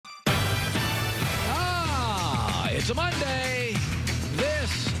a Monday.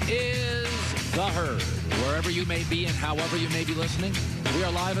 This is The Herd. Wherever you may be and however you may be listening, we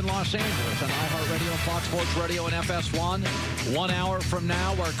are live in Los Angeles on iHeartRadio, Fox Sports Radio, and FS1. 1 hour from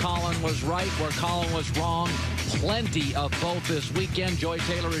now, where Colin was right, where Colin was wrong. Plenty of both this weekend. Joy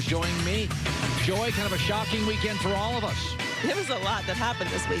Taylor is joining me. Joy, kind of a shocking weekend for all of us. There was a lot that happened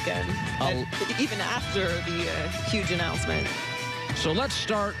this weekend, even after the huge announcement. So let's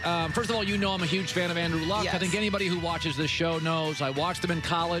start. First of all, you know I'm a huge fan of Andrew Luck. Yes. I think anybody who watches this show knows I watched him in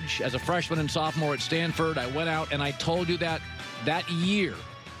college as a freshman and sophomore at Stanford. I went out and I told you that year.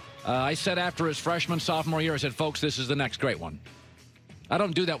 I said after his freshman, sophomore year, I said, folks, this is the next great one. I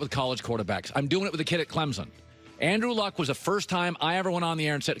don't do that with college quarterbacks. I'm doing it with a kid at Clemson. Andrew Luck was the first time I ever went on the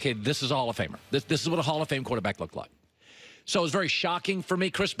air and said, okay, this is a Hall of Famer. This is what a Hall of Fame quarterback looked like. So it was very shocking for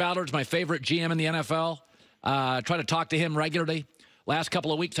me. Chris Ballard's my favorite GM in the NFL. Try to talk to him regularly. Last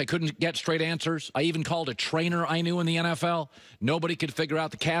couple of weeks, I couldn't get straight answers. I even called a trainer I knew in the NFL. Nobody could figure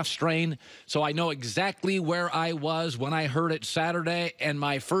out the calf strain. So I know exactly where I was when I heard it Saturday, and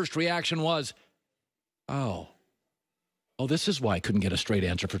my first reaction was, oh, this is why I couldn't get a straight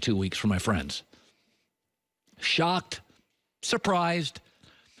answer for 2 weeks from my friends. Shocked, surprised.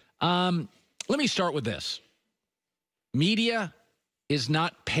 Let me start with this. Media is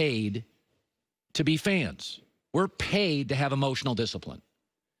not paid to be fans. We're paid to have emotional discipline.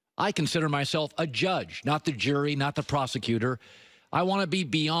 I consider myself a judge, not the jury, not the prosecutor. I want to be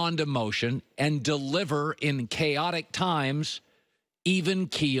beyond emotion and deliver in chaotic times even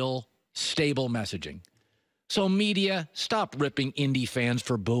keel, stable messaging. So media, stop ripping indie fans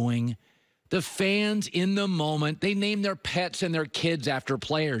for booing. The fans in the moment, they name their pets and their kids after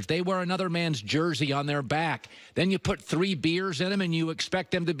players. They wear another man's jersey on their back. Then you put 3 beers in them and you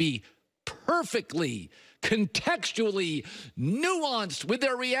expect them to be perfectly, contextually nuanced with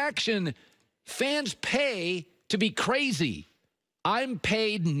their reaction. Fans pay to be crazy. I'm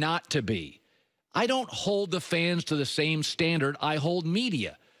paid not to be. I don't hold the fans to the same standard I hold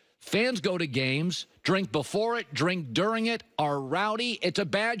media. Fans go to games, drink before it, drink during it, are rowdy. It's a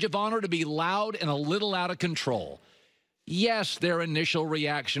badge of honor to be loud and a little out of control. Yes, their initial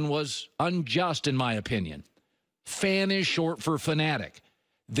reaction was unjust, in my opinion. Fan is short for fanatic.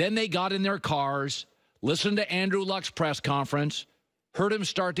 Then they got in their cars, listened to Andrew Luck's press conference, heard him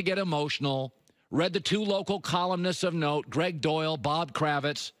start to get emotional, read the 2 local columnists of note, Greg Doyle, Bob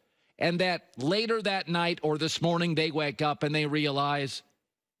Kravitz, and that later that night or this morning they wake up and they realize,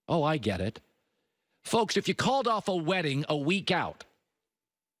 oh, I get it. Folks, if you called off a wedding a week out,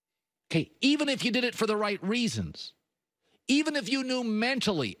 okay, even if you did it for the right reasons, even if you knew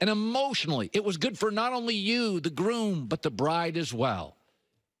mentally and emotionally it was good for not only you, the groom, but the bride as well,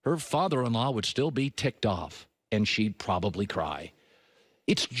 her father-in-law would still be ticked off, and she'd probably cry.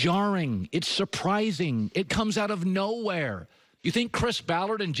 It's jarring. It's surprising. It comes out of nowhere. You think Chris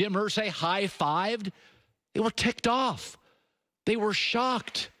Ballard and Jim Irsay high-fived? They were ticked off. They were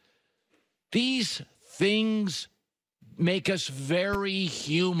shocked. These things make us very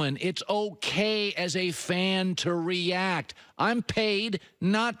human. It's okay as a fan to react. I'm paid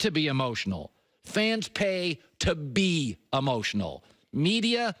not to be emotional. Fans pay to be emotional.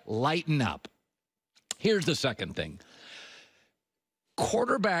 Media, lighten up. Here's the second thing.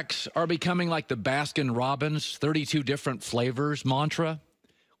 Quarterbacks are becoming like the Baskin-Robbins 32 different flavors mantra.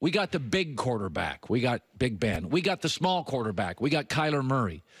 We got the big quarterback. We got Big Ben. We got the small quarterback. We got Kyler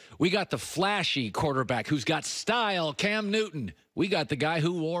Murray. We got the flashy quarterback who's got style, Cam Newton. We got the guy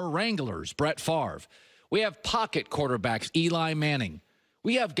who wore Wranglers, Brett Favre. We have pocket quarterbacks, Eli Manning.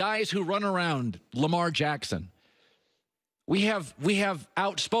 We have guys who run around, Lamar Jackson. We have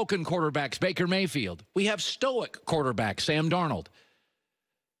outspoken quarterbacks, Baker Mayfield. We have stoic quarterbacks, Sam Darnold.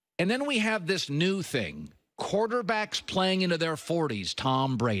 And then we have this new thing, quarterbacks playing into their 40s,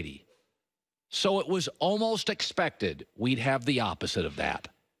 Tom Brady. So it was almost expected we'd have the opposite of that.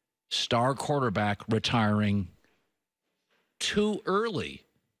 Star quarterback retiring too early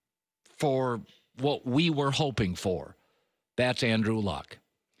for what we were hoping for. That's Andrew Luck.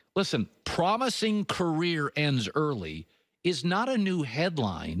 Listen, promising career ends early is not a new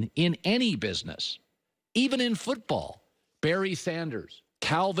headline in any business, even in football. Barry Sanders,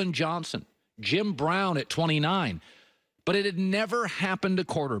 Calvin Johnson, Jim Brown at 29. But it had never happened to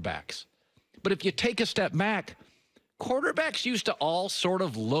quarterbacks. But if you take a step back, quarterbacks used to all sort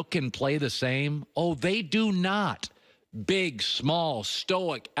of look and play the same. Oh, they do not. Big, small,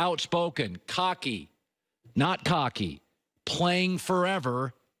 stoic, outspoken, cocky, not cocky, playing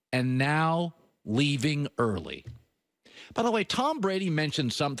forever, and now leaving early. By the way, Tom Brady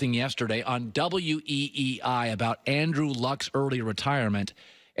mentioned something yesterday on WEEI about Andrew Luck's early retirement,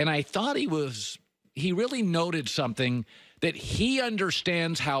 and I thought he was he really noted something that he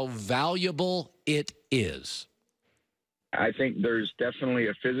understands how valuable it is. I think there's definitely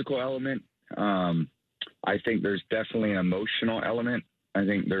a physical element. I think there's definitely an emotional element. I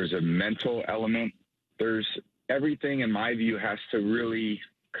think there's a mental element. There's everything, in my view, has to really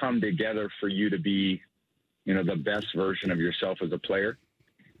come together for you to be, the best version of yourself as a player.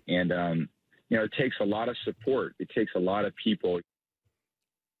 And, it takes a lot of support. It takes a lot of people.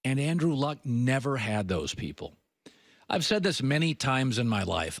 And Andrew Luck never had those people. I've said this many times in my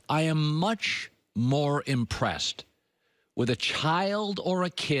life. I am much more impressed with a child or a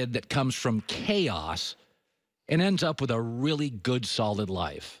kid that comes from chaos and ends up with a really good, solid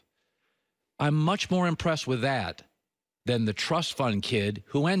life. I'm much more impressed with that than the trust fund kid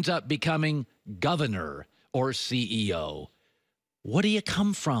who ends up becoming governor or CEO. What do you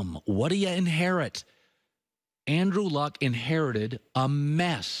come from? What do you inherit? Andrew Luck inherited a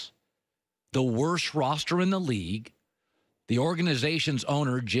mess. The worst roster in the league. The organization's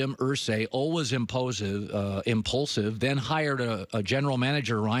owner, Jim Irsay, always impulsive, then hired a general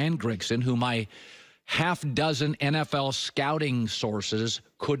manager, Ryan Grigson, who my half-dozen NFL scouting sources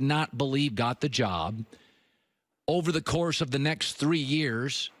could not believe got the job. Over the course of the next 3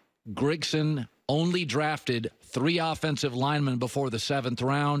 years, Grigson only drafted 3 offensive linemen before the 7th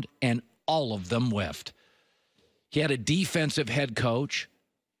round, and all of them whiffed. He had a defensive head coach.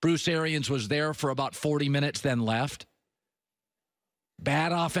 Bruce Arians was there for about 40 minutes, then left.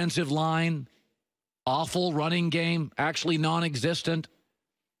 Bad offensive line, awful running game, actually non-existent.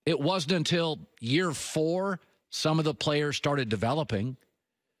 It wasn't until year 4 some of the players started developing.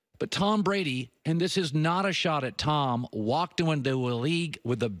 But Tom Brady, and this is not a shot at Tom, walked into a league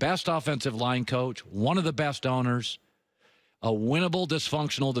with the best offensive line coach, one of the best owners, a winnable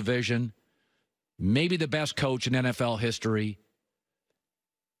dysfunctional division, maybe the best coach in NFL history,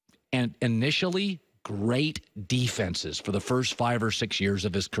 and initially great defenses for the first 5 or 6 years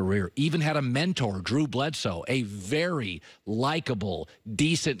of his career. Even had a mentor, Drew Bledsoe, a very likable,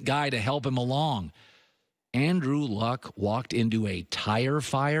 decent guy to help him along. Andrew Luck walked into a tire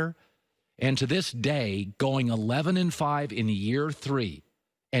fire, and to this day, going 11-5 in year 3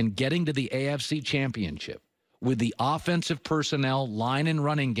 and getting to the AFC Championship with the offensive personnel, line and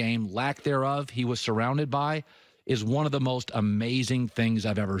running game, lack thereof, he was surrounded by, is one of the most amazing things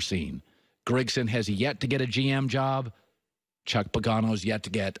I've ever seen. Grigson has yet to get a GM job. Chuck Pagano's yet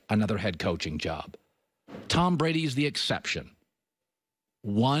to get another head coaching job. Tom Brady's the exception.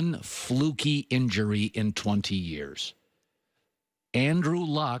 One fluky injury in 20 years. Andrew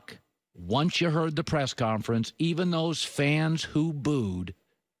Luck, once you heard the press conference, even those fans who booed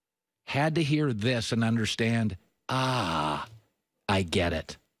had to hear this and understand, I get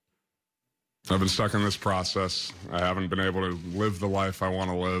it. I've been stuck in this process. I haven't been able to live the life I want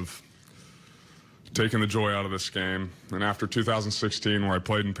to live. Taking the joy out of this game. And after 2016, where I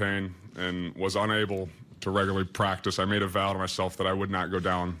played in pain and was unable to regularly practice, I made a vow to myself that I would not go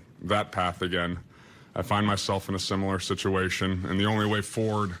down that path again. I find myself in a similar situation, and the only way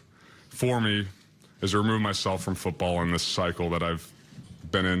forward for me is to remove myself from football in this cycle that I've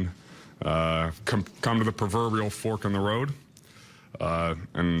been in. Come to the proverbial fork in the road,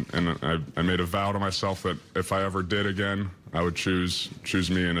 and I made a vow to myself that if I ever did again, I would choose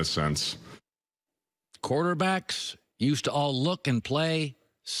me in a sense. Quarterbacks used to all look and play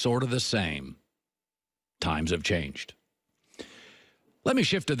sort of the same. Times have changed. Let me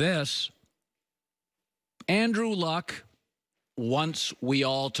shift to this. Andrew Luck, once we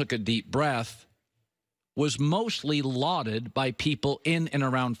all took a deep breath, was mostly lauded by people in and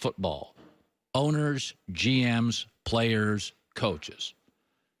around football. Owners, GMs, players, coaches.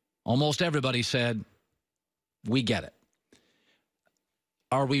 Almost everybody said, we get it.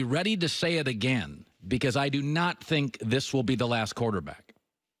 Are we ready to say it again? Because I do not think this will be the last quarterback.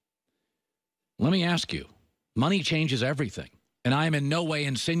 Let me ask you, money changes everything. And I am in no way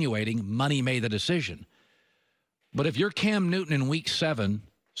insinuating money made the decision. But if you're Cam Newton in week 7,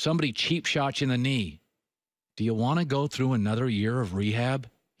 somebody cheap shot you in the knee, do you want to go through another year of rehab?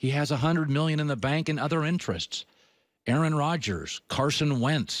 He has $100 million in the bank and other interests. Aaron Rodgers, Carson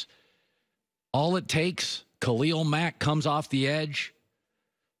Wentz. All it takes, Khalil Mack comes off the edge.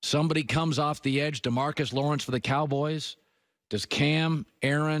 Somebody comes off the edge, DeMarcus Lawrence for the Cowboys. Does Cam,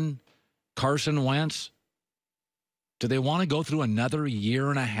 Aaron, Carson Wentz, do they want to go through another year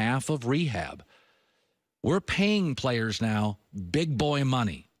and a half of rehab? We're paying players now big boy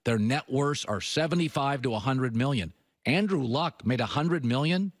money. Their net worths are $75 to $100 million. Andrew Luck made $100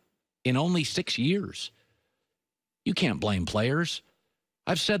 million in only 6 years. You can't blame players.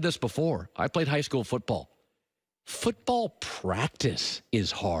 I've said this before. I played high school football. Football practice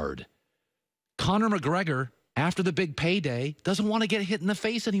is hard. Conor McGregor, after the big payday, doesn't want to get hit in the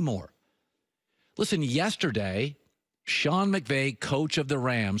face anymore. Listen, yesterday, Sean McVay, coach of the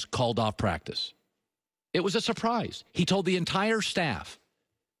Rams, called off practice. It was a surprise. He told the entire staff,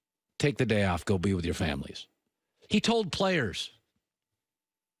 take the day off, go be with your families. He told players,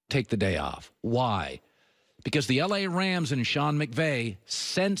 take the day off. Why? Because the LA Rams and Sean McVay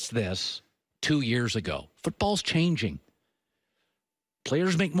sensed this 2 years ago. Football's changing.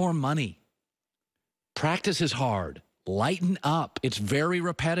 Players make more money. Practice is hard. Lighten up. It's very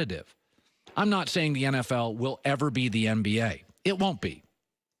repetitive. I'm not saying the NFL will ever be the NBA. It won't be.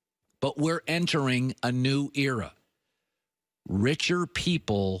 But we're entering a new era. Richer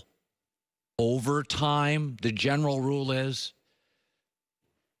people, over time, the general rule is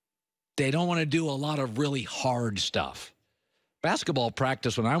they don't want to do a lot of really hard stuff. Basketball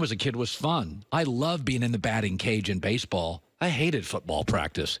practice when I was a kid was fun. I loved being in the batting cage in baseball. I hated football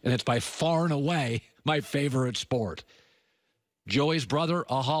practice, and it's by far and away my favorite sport. Joey's brother,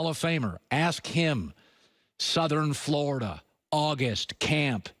 a Hall of Famer. Ask him. Southern Florida, August,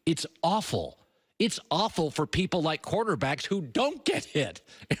 camp. It's awful. It's awful for people like quarterbacks who don't get hit.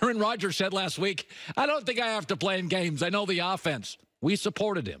 Aaron Rodgers said last week, I don't think I have to play in games. I know the offense. We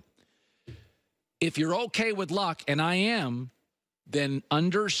supported him. If you're okay with luck, and I am, then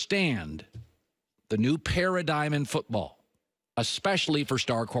understand the new paradigm in football, especially for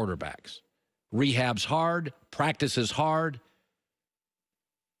star quarterbacks. Rehab's hard. Practice is hard.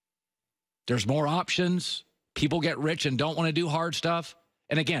 There's more options. People get rich and don't want to do hard stuff.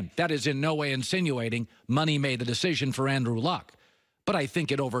 And again, that is in no way insinuating money made the decision for Andrew Luck. But I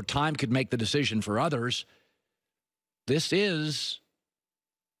think it over time could make the decision for others. This is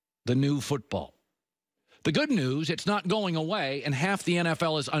the new football. The good news, it's not going away, and half the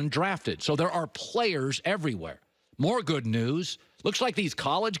NFL is undrafted. So there are players everywhere. More good news, looks like these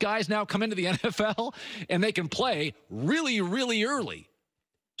college guys now come into the NFL, and they can play really, really early.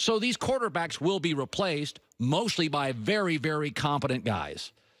 So these quarterbacks will be replaced mostly by very, very competent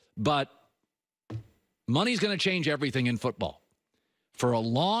guys. But money's going to change everything in football. For a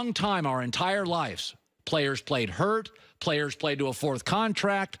long time, our entire lives, players played hurt, players played to a fourth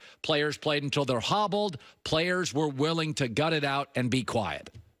contract, players played until they're hobbled, players were willing to gut it out and be quiet.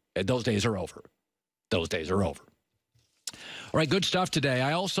 And those days are over. Those days are over. All right, good stuff today.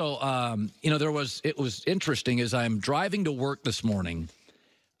 I also, it was interesting as I'm driving to work this morning,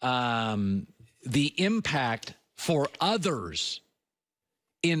 the impact for others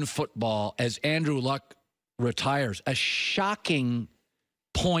in football as Andrew Luck retires. A shocking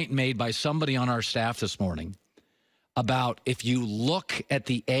point made by somebody on our staff this morning about if you look at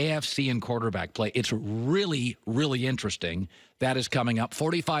the AFC in quarterback play, it's really, really interesting. That is coming up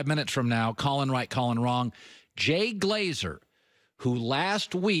 45 minutes from now. Colin right, Colin wrong. Jay Glazer, who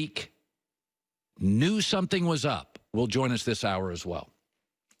last week knew something was up, will join us this hour as well.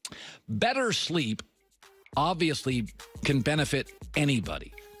 Better sleep obviously can benefit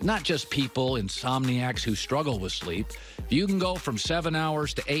anybody, not just people, insomniacs who struggle with sleep. If you can go from 7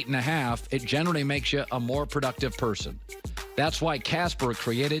 hours to 8.5, it generally makes you a more productive person. That's why Casper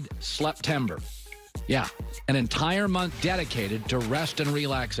created September. Yeah, an entire month dedicated to rest and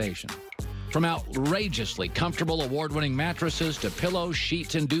relaxation. From outrageously comfortable award-winning mattresses to pillows,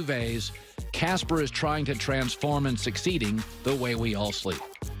 sheets, and duvets, Casper is trying to transform and succeeding the way we all sleep.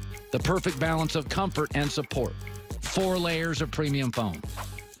 The perfect balance of comfort and support. 4 layers of premium foam.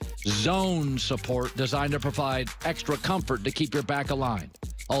 Zone support designed to provide extra comfort to keep your back aligned.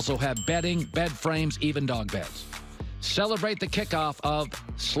 Also have bedding, bed frames, even dog beds. Celebrate the kickoff of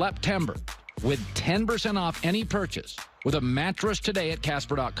September with 10% off any purchase with a mattress today at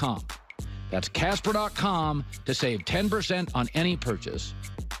Casper.com. That's Casper.com to save 10% on any purchase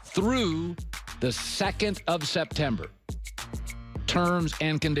through the 2nd of September. Terms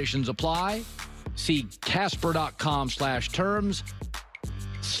and conditions apply. See Casper.com/terms.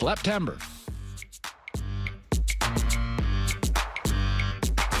 September.